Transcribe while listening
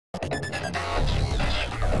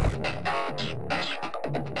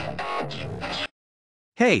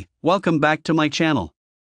Hey, welcome back to my channel.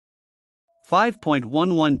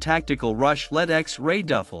 5.11 Tactical Rush LED X-Ray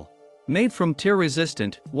Duffle. Made from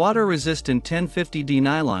tear-resistant, water-resistant 1050D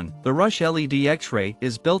nylon, the Rush LED X-Ray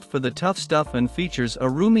is built for the tough stuff and features a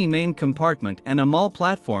roomy main compartment and a mall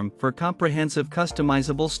platform for comprehensive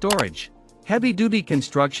customizable storage. Heavy-duty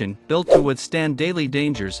construction, built to withstand daily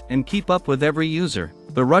dangers and keep up with every user.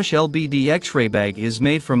 The Rush LBD X-Ray bag is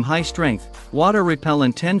made from high-strength,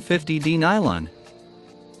 water-repellent 1050D nylon.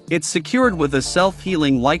 It's secured with a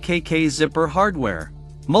self-healing YKK zipper hardware.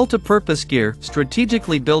 Multi-purpose gear,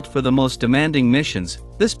 strategically built for the most demanding missions,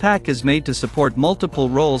 this pack is made to support multiple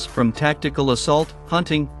roles from tactical assault,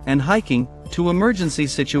 hunting, and hiking, to emergency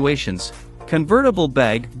situations. Convertible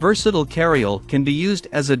bag, versatile carry-all can be used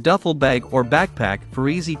as a duffel bag or backpack for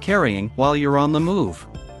easy carrying while you're on the move.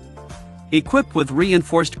 Equipped with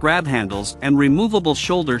reinforced grab handles and removable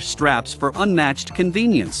shoulder straps for unmatched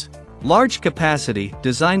convenience. Large capacity,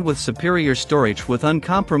 designed with superior storage with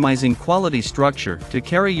uncompromising quality structure to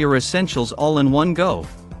carry your essentials all in one go.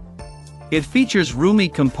 It features roomy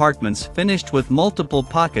compartments finished with multiple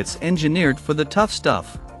pockets engineered for the tough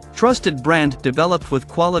stuff. Trusted brand developed with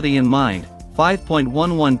quality in mind,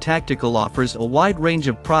 5.11 Tactical offers a wide range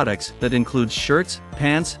of products that includes shirts,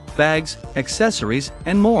 pants, bags, accessories,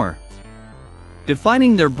 and more.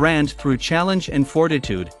 Defining their brand through challenge and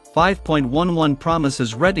fortitude, 5.11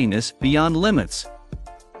 promises readiness beyond limits.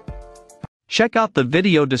 Check out the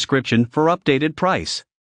video description for updated price.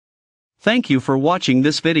 Thank you for watching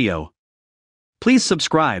this video. Please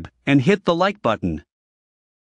subscribe and hit the like button.